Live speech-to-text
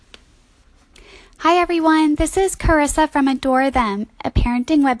Hi everyone, this is Carissa from Adore Them, a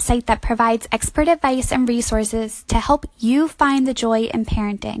parenting website that provides expert advice and resources to help you find the joy in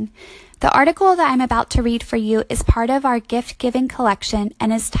parenting. The article that I'm about to read for you is part of our gift giving collection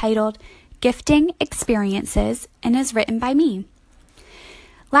and is titled Gifting Experiences and is written by me.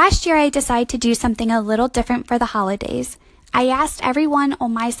 Last year I decided to do something a little different for the holidays. I asked everyone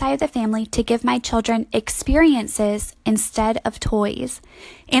on my side of the family to give my children experiences instead of toys.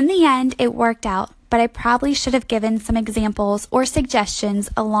 In the end, it worked out, but I probably should have given some examples or suggestions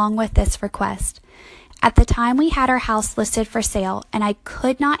along with this request. At the time, we had our house listed for sale, and I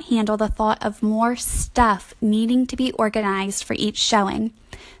could not handle the thought of more stuff needing to be organized for each showing.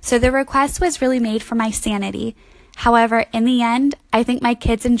 So the request was really made for my sanity. However, in the end, I think my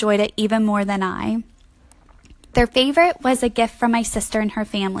kids enjoyed it even more than I. Their favorite was a gift from my sister and her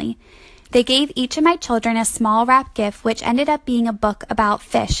family. They gave each of my children a small wrap gift, which ended up being a book about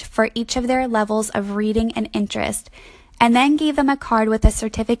fish for each of their levels of reading and interest, and then gave them a card with a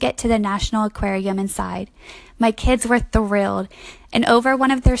certificate to the National Aquarium inside. My kids were thrilled, and over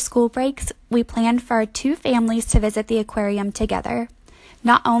one of their school breaks, we planned for our two families to visit the aquarium together.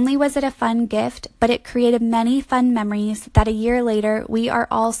 Not only was it a fun gift, but it created many fun memories that a year later we are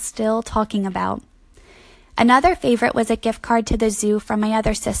all still talking about. Another favorite was a gift card to the zoo from my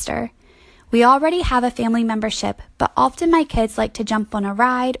other sister. We already have a family membership, but often my kids like to jump on a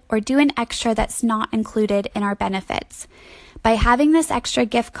ride or do an extra that's not included in our benefits. By having this extra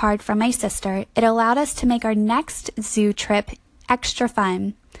gift card from my sister, it allowed us to make our next zoo trip extra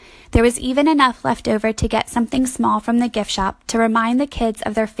fun. There was even enough left over to get something small from the gift shop to remind the kids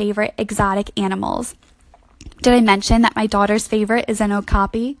of their favorite exotic animals. Did I mention that my daughter's favorite is an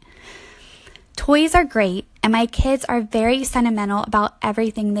okapi? Toys are great, and my kids are very sentimental about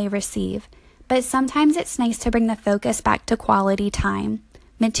everything they receive, but sometimes it's nice to bring the focus back to quality time.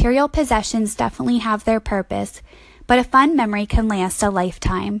 Material possessions definitely have their purpose, but a fun memory can last a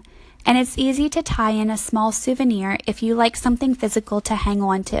lifetime, and it's easy to tie in a small souvenir if you like something physical to hang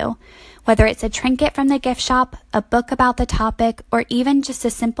on to. Whether it's a trinket from the gift shop, a book about the topic, or even just a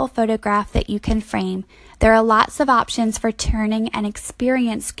simple photograph that you can frame, there are lots of options for turning an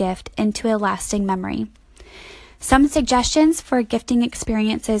experience gift into a lasting memory. Some suggestions for gifting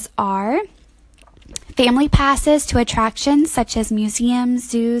experiences are family passes to attractions such as museums,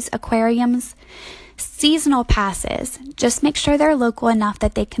 zoos, aquariums, seasonal passes. Just make sure they're local enough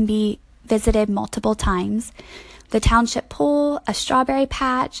that they can be visited multiple times. The township pool, a strawberry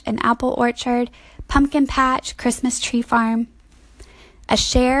patch, an apple orchard, pumpkin patch, Christmas tree farm, a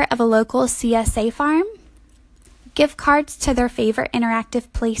share of a local CSA farm, gift cards to their favorite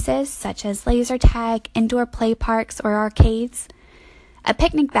interactive places such as laser tag, indoor play parks, or arcades, a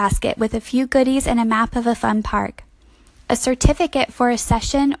picnic basket with a few goodies and a map of a fun park, a certificate for a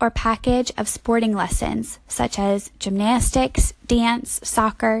session or package of sporting lessons such as gymnastics, dance,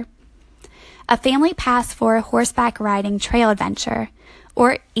 soccer, a family pass for a horseback riding trail adventure,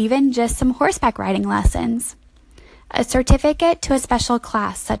 or even just some horseback riding lessons, a certificate to a special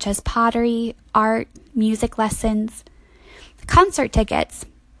class such as pottery, art, music lessons, concert tickets,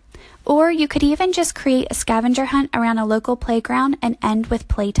 or you could even just create a scavenger hunt around a local playground and end with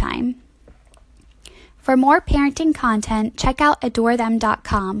playtime. For more parenting content, check out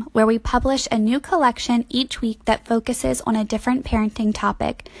adorethem.com, where we publish a new collection each week that focuses on a different parenting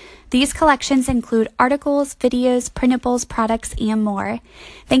topic. These collections include articles, videos, printables, products, and more.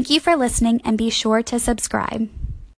 Thank you for listening, and be sure to subscribe.